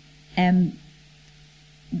cross-hatching.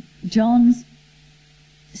 Johns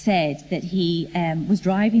said that he was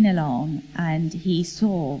driving along and he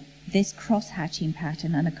saw this cross-hatching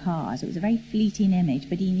pattern on a car. So it was a very fleeting image,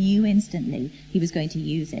 but he knew instantly he was going to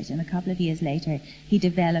use it. And a couple of years later, he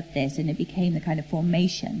developed this, and it became the kind of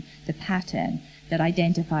formation, the pattern that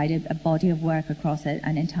identified a body of work across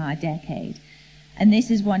an entire decade. And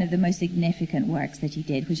this is one of the most significant works that he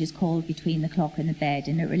did, which is called Between the Clock and the Bed,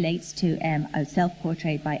 and it relates to a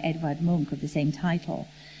self-portrait by Edvard Munch of the same title.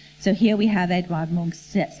 So here we have Edvard Munch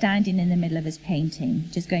standing in the middle of his painting.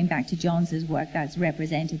 Just going back to Johns's work, that's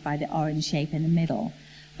represented by the orange shape in the middle.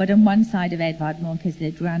 But on one side of Edvard Munch is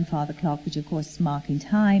the grandfather clock, which of course is marking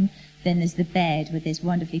time. Then there's the bed with this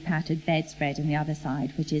wonderfully patterned bedspread on the other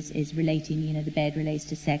side, which is relating, the bed relates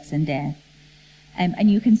to sex and death.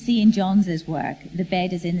 And you can see in Johns's work, the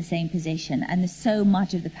bed is in the same position, and there's so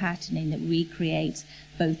much of the patterning that recreates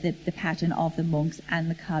both the pattern of the monks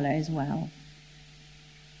and the colour as well.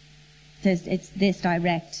 So it's this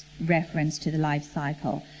direct reference to the life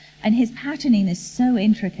cycle. And his patterning is so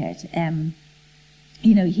intricate.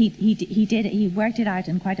 He worked it out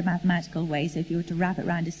in quite a mathematical way. So if you were to wrap it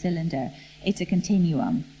around a cylinder, it's a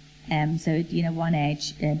continuum. So one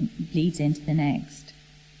edge bleeds into the next.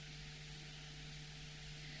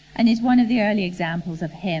 And it's one of the early examples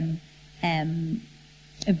of him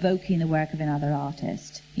evoking the work of another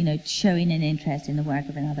artist, showing an interest in the work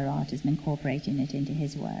of another artist and incorporating it into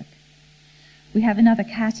his work. We have another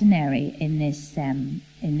catenary in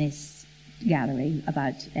this gallery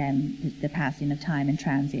about the passing of time and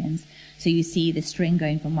transience. So you see the string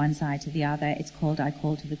going from one side to the other. It's called I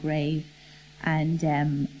Call to the Grave.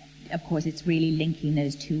 And of course, it's really linking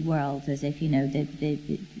those two worlds, as if,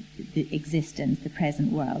 the existence, the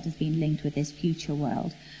present world, is being linked with this future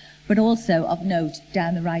world. But also, of note,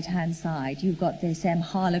 down the right-hand side, you've got this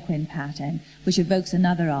harlequin pattern, which evokes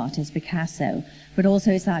another artist, Picasso. But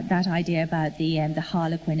also it's that idea about the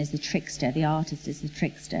harlequin as the trickster, the artist as the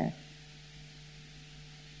trickster.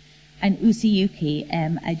 And usuyuki,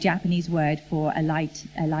 a Japanese word for a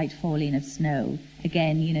light falling of snow.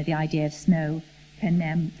 Again, the idea of snow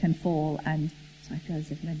can fall, and so I feel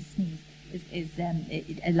as if I'm going to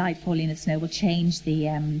sneeze. A light falling of snow will change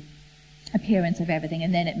the appearance of everything,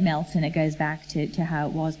 and then it melts and it goes back to how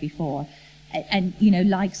it was before. And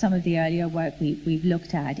like some of the earlier work we've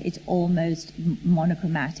looked at, it's almost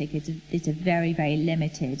monochromatic. It's a very, very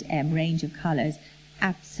limited range of colours.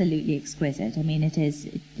 Absolutely exquisite. I mean,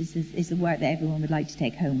 it's the work that everyone would like to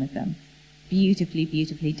take home with them. Beautifully,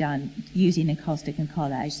 beautifully done, using encaustic and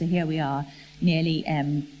collage. So here we are, nearly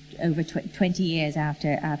over 20 years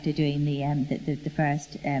after doing the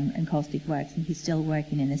first encaustic works, and he's still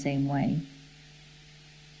working in the same way.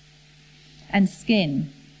 And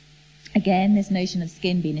skin. Again, this notion of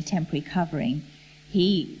skin being a temporary covering.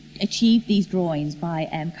 He achieved these drawings by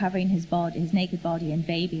covering his naked body in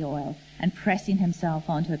baby oil and pressing himself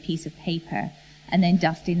onto a piece of paper, and then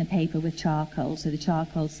dusting the paper with charcoal, so the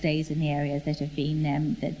charcoal stays in the areas that have been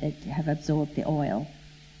that have absorbed the oil.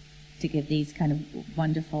 to give these kind of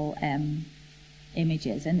wonderful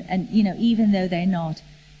images. And you know, even though they're not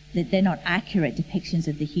accurate depictions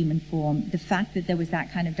of the human form, the fact that there was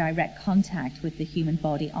that kind of direct contact with the human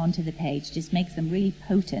body onto the page just makes them really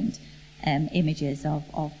potent images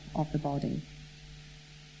of the body.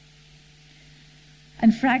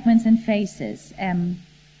 And fragments and faces.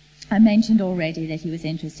 I mentioned already that he was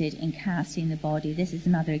interested in casting the body. This is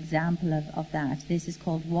another example of that. This is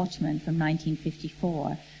called Watchman from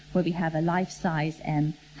 1954, where we have a life-size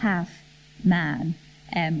half man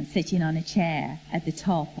sitting on a chair at the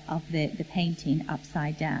top of the painting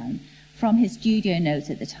upside down. From his studio notes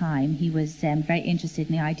at the time, he was very interested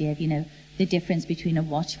in the idea of, you know, the difference between a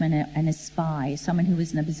watchman and a spy, someone who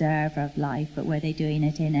was an observer of life, but were they doing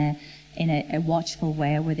it in a watchful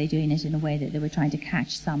way, or were they doing it in a way that they were trying to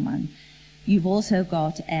catch someone? You've also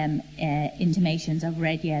got intimations of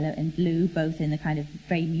red, yellow, and blue, both in the kind of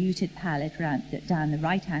very muted palette down the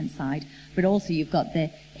right-hand side, but also you've got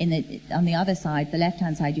on the other side, the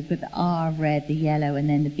left-hand side, you've got the R of red, the yellow, and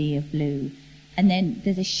then the B of blue. And then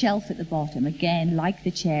there's a shelf at the bottom, again, like the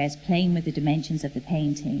chairs, playing with the dimensions of the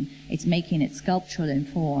painting. It's making it sculptural in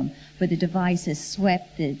form, but the device is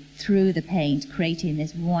swept through the paint, creating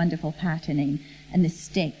this wonderful patterning, and the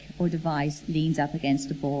stick or device leans up against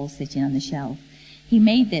a ball sitting on the shelf. He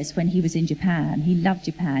made this when he was in Japan. He loved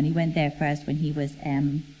Japan. He went there first when he was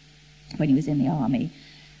in the army.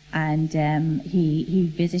 And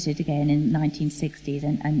he visited again in the 1960s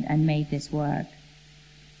and made this work.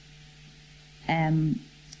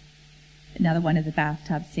 Another one of the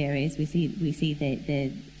bathtub series, we see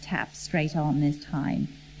the tap straight on this time.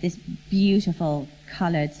 This beautiful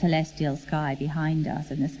coloured celestial sky behind us,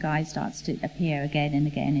 and the sky starts to appear again and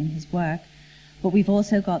again in his work. But we've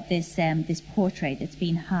also got this portrait that's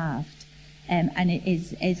been halved, and it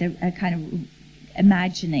is a kind of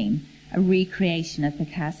imagining a recreation of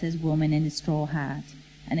Picasso's woman in a straw hat.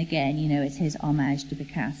 And again, you know, it's his homage to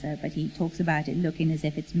Picasso, but he talks about it looking as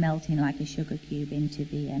if it's melting like a sugar cube into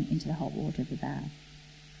the hot water of the bath.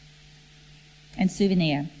 And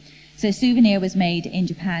Souvenir. So Souvenir was made in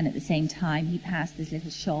Japan at the same time. He passed this little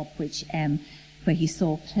shop where he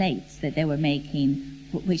saw plates that they were making,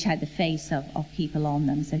 which had the face of people on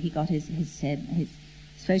them. So he got his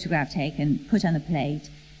photograph taken, put on the plate.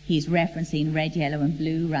 He's referencing red, yellow, and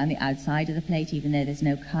blue around the outside of the plate, even though there's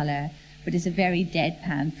no colour. But it's a very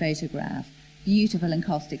deadpan photograph. Beautiful and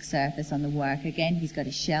caustic surface on the work. Again, he's got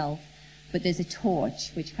a shelf, but there's a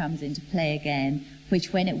torch which comes into play again,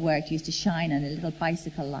 which when it worked used to shine on a little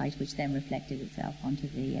bicycle light, which then reflected itself onto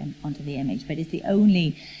the image. But it's the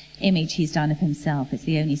only image he's done of himself. It's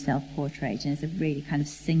the only self-portrait, and it's a really kind of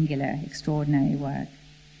singular, extraordinary work.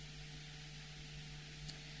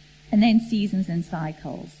 And then Seasons and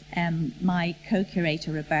Cycles. My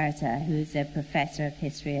co-curator, Roberta, who's a professor of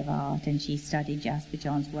history of art, and she studied Jasper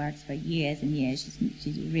Johns' works for years and years.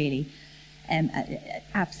 She's really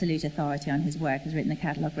absolute authority on his work, has written the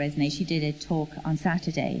catalogue Resonate. She did a talk on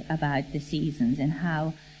Saturday about the seasons and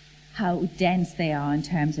how dense they are in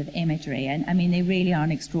terms of imagery. And I mean, they really are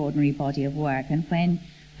an extraordinary body of work. And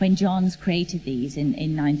when Johns created these in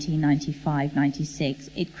 1995, 96,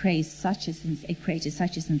 it created such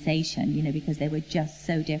a sensation, you know, because they were just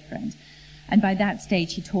so different. And by that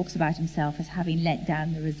stage, he talks about himself as having let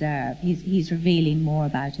down the reserve. He's revealing more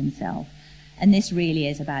about himself. And this really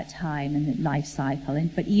is about time and the life cycle.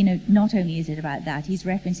 But, you know, not only is it about that, he's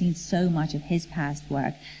referencing so much of his past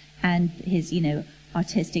work and his, you know,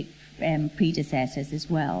 artistic predecessors as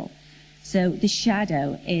well. So the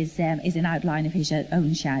shadow is an outline of his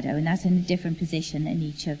own shadow, and that's in a different position in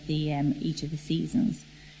each of the seasons.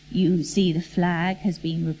 You see the flag has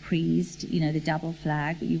been reprised, you know, the double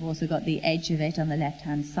flag, but you've also got the edge of it on the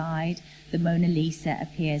left-hand side. The Mona Lisa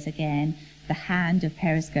appears again. The hand of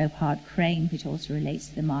Periscope Hart Crane, which also relates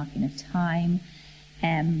to the marking of time.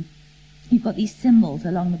 You've got these symbols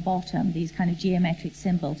along the bottom, these kind of geometric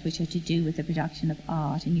symbols, which are to do with the production of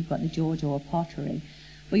art, and you've got the George Orr pottery.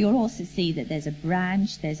 But you'll also see that there's a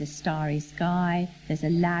branch, there's a starry sky, there's a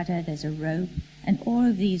ladder, there's a rope, and all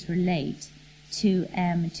of these relate to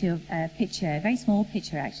a picture, a very small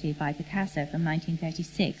picture actually, by Picasso from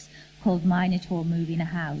 1936 called Minotaur Moving a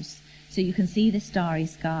House. So you can see the starry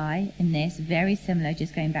sky in this, very similar,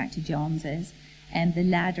 just going back to Johns's. And the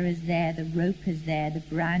ladder is there, the rope is there, the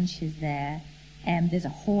branch is there. There's a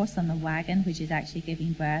horse on the wagon, which is actually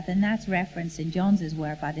giving birth, and that's referenced in Johns's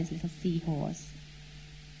work by this little seahorse.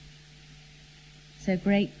 So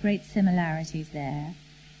great similarities there.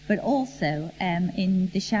 But also in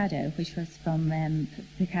The Shadow, which was from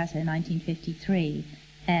Picasso in 1953,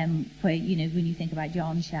 where, you know, when you think about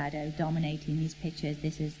John's shadow dominating these pictures,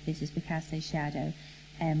 this is Picasso's shadow.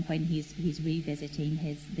 when he's revisiting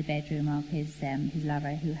the bedroom of his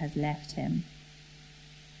lover who has left him.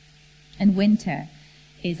 And winter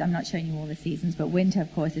is, I'm not showing you all the seasons, but winter,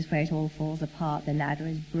 of course, is where it all falls apart. The ladder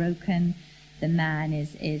is broken. The man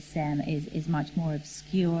is much more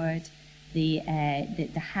obscured. The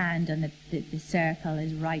hand on the circle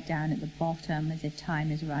is right down at the bottom, as if time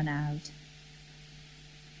has run out.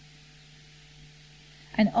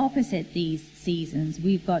 And opposite these seasons,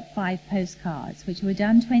 we've got 5 postcards, which were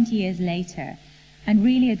done 20 years later, and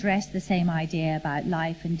really address the same idea about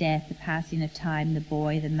life and death, the passing of time, the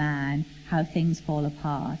boy, the man, how things fall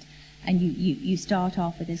apart. And you start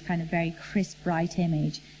off with this kind of very crisp, bright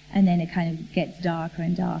image, and then it kind of gets darker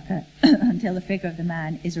and darker until the figure of the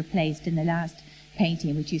man is replaced in the last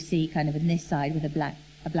painting, which you see kind of on this side with a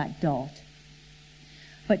black dot.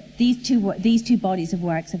 But these two bodies of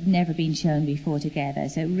works have never been shown before together,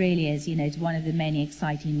 so it really is, it's one of the many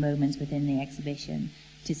exciting moments within the exhibition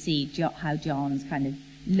to see how Johns kind of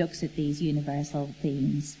looks at these universal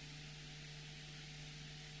themes.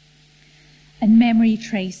 And memory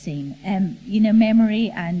tracing.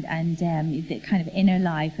 Memory and the kind of inner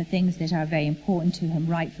life are things that are very important to him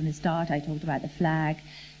right from the start. I talked about the flag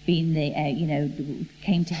being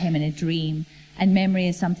came to him in a dream. And memory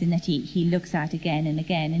is something that he looks at again and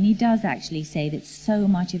again. And he does actually say that so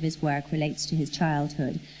much of his work relates to his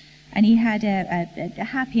childhood. And he had a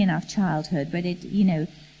happy enough childhood, but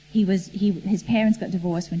his parents got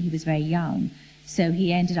divorced when he was very young. So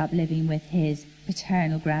he ended up living with his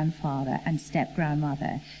paternal grandfather and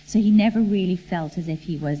step-grandmother. So he never really felt as if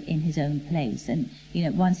he was in his own place. And,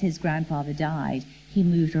 once his grandfather died, he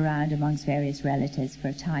moved around amongst various relatives for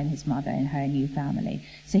a time, his mother and her new family.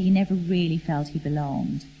 So he never really felt he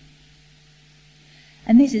belonged.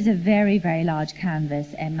 And this is a very, very large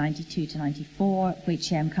canvas, 92 to 94,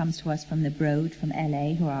 which comes to us from the Broad from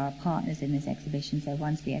LA, who are our partners in this exhibition. So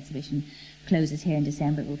once the exhibition closes here in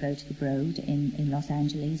December, it will go to the Broad in Los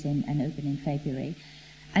Angeles and open in February.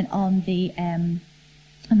 And on the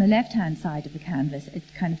left-hand side of the canvas, a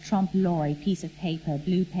kind of trompe l'oeil piece of paper,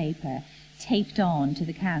 blue paper, taped on to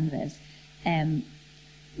the canvas,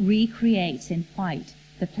 recreates in white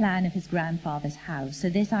the plan of his grandfather's house. So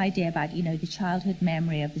this idea about, the childhood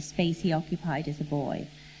memory of the space he occupied as a boy.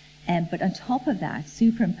 But on top of that,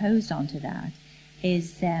 superimposed onto that,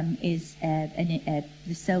 is the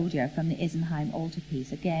soldier from the Isenheim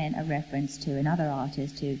altarpiece. Again, a reference to another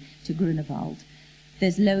artist, to Grunewald.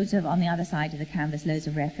 There's loads of, on the other side of the canvas, loads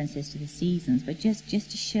of references to the seasons, but just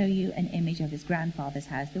to show you an image of his grandfather's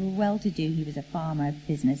house. They were well-to-do. He was a farmer,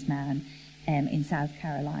 businessman in South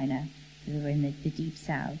Carolina. They were in the deep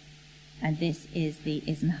south. And this is the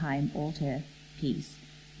Isenheim altar piece,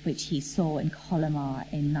 which he saw in Colomar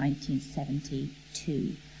in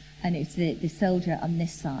 1972. And it's the soldier on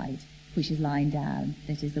this side, which is lying down,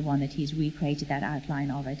 that is the one that he's recreated that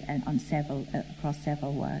outline of it and across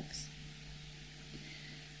several works.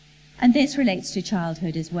 And this relates to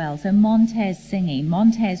childhood as well. So Montez singing.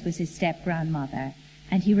 Montez was his step-grandmother.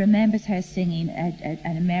 And he remembers her singing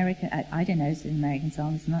an American, I don't know, it's an American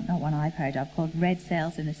song, it's not one I've heard of, called Red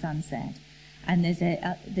Sails in the Sunset. And there's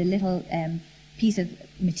the little piece of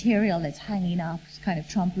material that's hanging up, kind of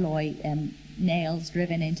trompe l'oeil, nails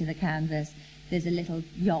driven into the canvas. There's a little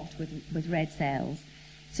yacht with red sails.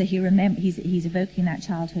 So he's evoking that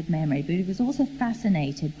childhood memory. But he was also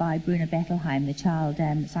fascinated by Bruno Bettelheim, the child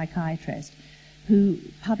psychiatrist, who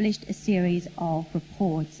published a series of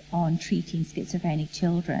reports on treating schizophrenic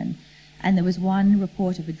children. And there was one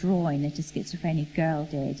report of a drawing that a schizophrenic girl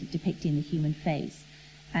did depicting the human face.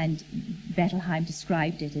 And Bettelheim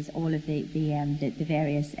described it as all of the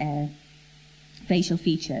various facial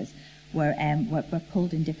features were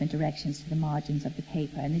pulled in different directions to the margins of the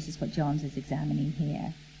paper. And this is what Johns is examining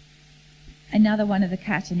here. Another one of the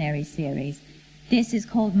catenary series. This is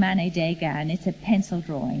called Manet Degas, and it's a pencil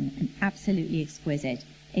drawing, and absolutely exquisite.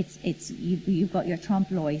 You've got your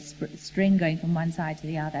trompe l'oeil string going from one side to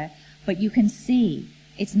the other, but you can see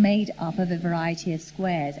it's made up of a variety of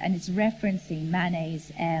squares, and it's referencing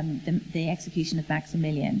Manet's the Execution of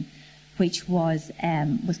Maximilian, which was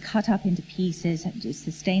cut up into pieces,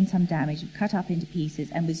 sustained some damage, cut up into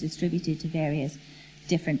pieces, and was distributed to various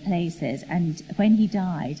different places. And when he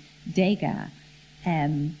died, Degas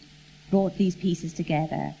brought these pieces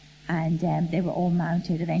together, and they were all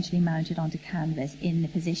eventually mounted onto canvas in the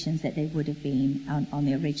positions that they would have been on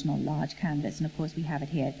the original large canvas. And of course we have it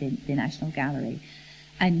here at the National Gallery.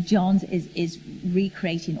 And Johns is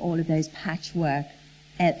recreating all of those patchwork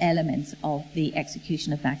elements of the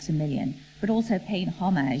Execution of Maximilian, but also paying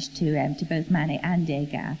homage to both Manet and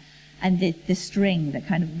Degas. And the string that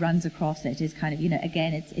kind of runs across it is kind of,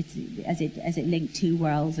 again, it's as it linked two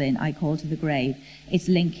worlds in I Call to the Grave, it's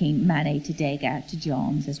linking Manet to Degas to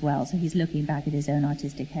Johns as well. So he's looking back at his own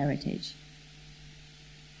artistic heritage.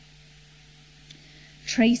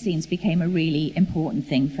 Tracings became a really important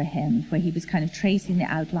thing for him, where he was kind of tracing the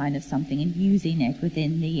outline of something and using it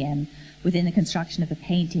within the construction of a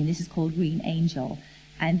painting. This is called Green Angel.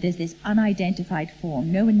 And there's this unidentified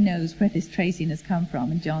form. No one knows where this tracing has come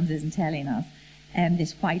from, and Johns isn't telling us.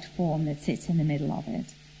 This white form that sits in the middle of it.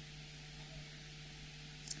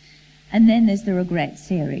 And then there's the Regret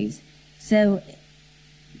series. So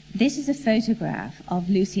this is a photograph of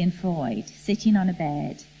Lucian Freud sitting on a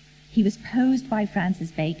bed. He was posed by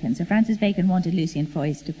Francis Bacon. So Francis Bacon wanted Lucian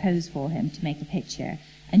Freud to pose for him to make a picture,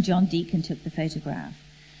 and John Deacon took the photograph.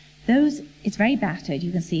 It's very battered.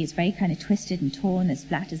 You can see it's very kind of twisted and torn. There's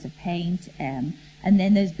splatters of paint. And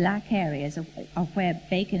then there's black areas of where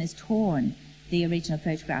Bacon has torn the original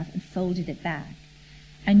photograph and folded it back.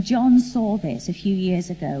 And John saw this a few years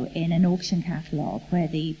ago in an auction catalogue where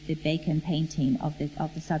the Bacon painting of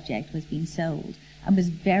the subject was being sold, and was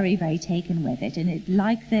very, very taken with it. And it,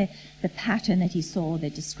 like the pattern that he saw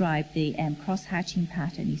that described the cross-hatching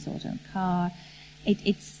pattern he saw on a car,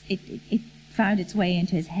 it found its way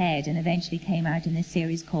into his head and eventually came out in this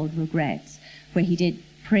series called Regrets, where he did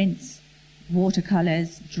prints,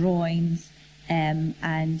 watercolors, drawings, and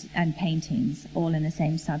paintings, all in the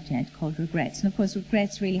same subject called Regrets. And of course,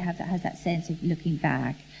 Regrets really has that sense of looking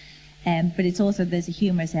back, but it's also, there's a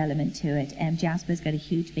humorous element to it. Jasper's got a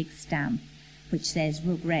huge big stamp which says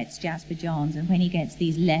Regrets, Jasper Johns, and when he gets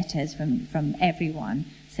these letters from everyone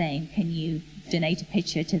saying, can you donate a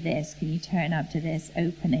picture to this, can you turn up to this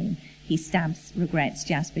opening, he stamps Regrets,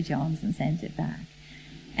 Jasper Johns, and sends it back.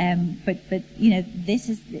 But this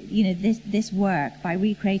is, this work, by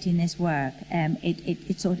recreating this work,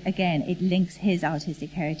 it sort of, again, it links his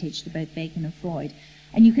artistic heritage to both Bacon and Freud.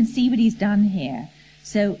 And you can see what he's done here.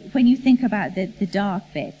 So when you think about the dark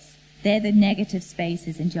bits, they're the negative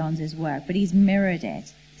spaces in Johns' work, but he's mirrored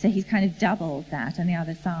it. So he's kind of doubled that on the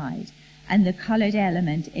other side. And the colored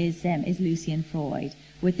element is Lucian Freud,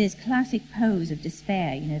 with this classic pose of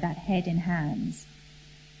despair, that head in hands.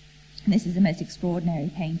 And this is the most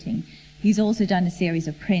extraordinary painting. He's also done a series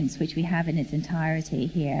of prints, which we have in its entirety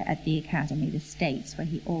here at the Academy, the States, where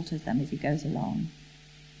he alters them as he goes along.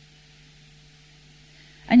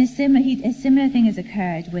 And a similar thing has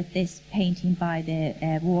occurred with this painting by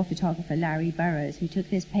the war photographer Larry Burroughs, who took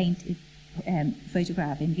this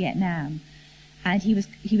photograph in Vietnam, and he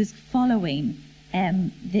was following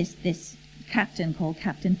this captain called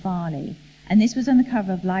Captain Farley, and this was on the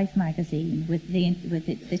cover of Life magazine with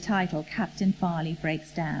the title Captain Farley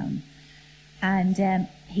Breaks Down. And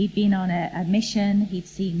he'd been on a mission. He'd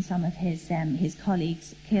seen some of his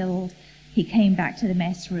colleagues killed. He came back to the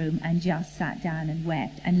mess room and just sat down and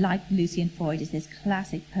wept. And like Lucian Freud, is this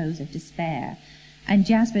classic pose of despair. And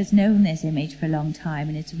Jasper's known this image for a long time,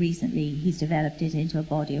 and he's developed it into a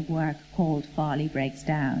body of work called Farley Breaks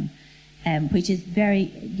Down, which is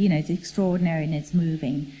very, it's extraordinary and it's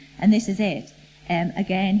moving. And this is it.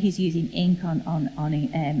 Again, he's using ink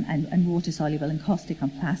and water-soluble and caustic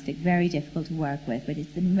on plastic, very difficult to work with, but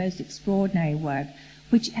it's the most extraordinary work,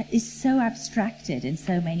 which is so abstracted in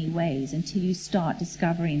so many ways until you start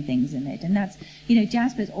discovering things in it. And that's,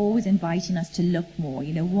 Jasper's always inviting us to look more.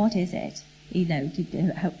 What is it?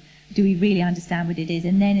 Do we really understand what it is?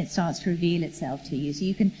 And then it starts to reveal itself to you. So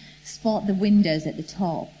you can spot the windows at the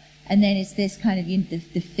top. And then it's this kind of,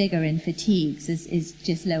 the figure in fatigues is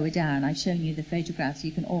just lower down. I've shown you the photographs. So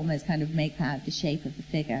you can almost kind of make out the shape of the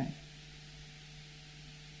figure.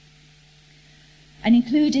 And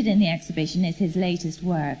included in the exhibition is his latest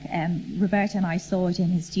work. Roberta and I saw it in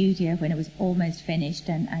his studio when it was almost finished,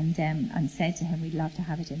 and said to him we'd love to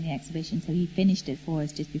have it in the exhibition. So he finished it for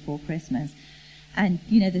us just before Christmas. And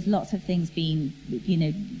there's lots of things being,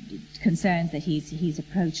 concerns that he's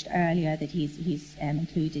approached earlier that he's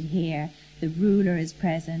included here. The ruler is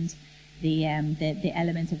present. The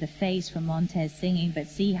elements of the face from Montez singing, but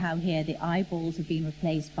see how here the eyeballs have been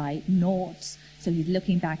replaced by noughts. So he's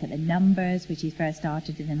looking back at the numbers, which he first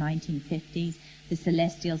started in the 1950s. The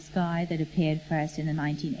celestial sky that appeared first in the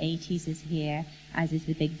 1980s is here, as is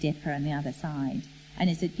the Big Dipper on the other side. And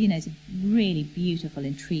it's a really beautiful,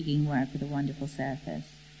 intriguing work with a wonderful surface.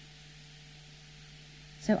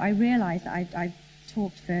 So I realized that I've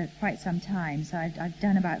talked for quite some time, so I've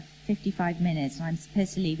done about 55 minutes, and I'm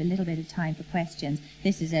supposed to leave a little bit of time for questions.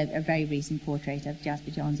 This is a very recent portrait of Jasper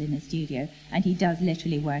Johns in the studio, and he does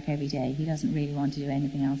literally work every day. He doesn't really want to do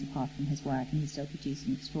anything else apart from his work, and he's still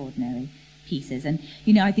producing extraordinary pieces. And,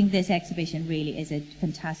 you know, I think this exhibition really is a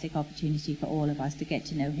fantastic opportunity for all of us to get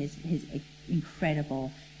to know his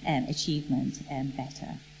incredible achievement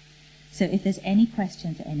better. So if there's any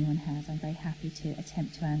questions that anyone has, I'm very happy to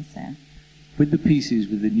attempt to answer. With the pieces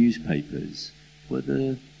with the newspapers, were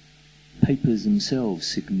the papers themselves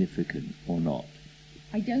significant or not?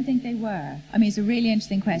 I don't think they were. I mean, it's a really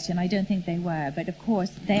interesting question. I don't think they were. But, of course,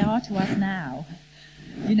 they are to us now,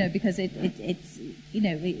 you know, because it's, you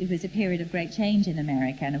know, it was a period of great change in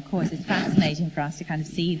America. And, of course, it's fascinating for us to kind of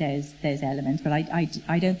see those elements. But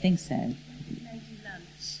I don't think so.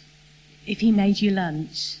 If he made you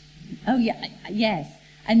lunch. Oh, yeah, yes.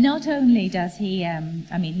 And not only does he,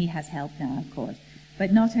 I mean, he has help now, of course,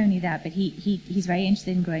 but not only that, but he's very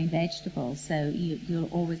interested in growing vegetables, so you'll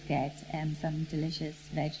always get some delicious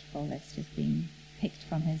vegetable that's just been picked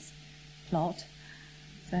from his plot.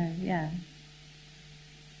 So, yeah.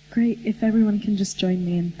 Great. If everyone can just join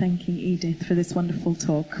me in thanking Edith for this wonderful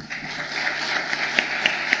talk.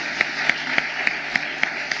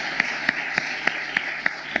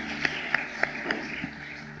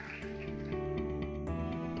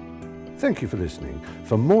 Thank you for listening.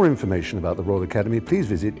 For more information about the Royal Academy, please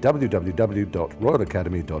visit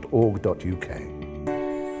www.royalacademy.org.uk.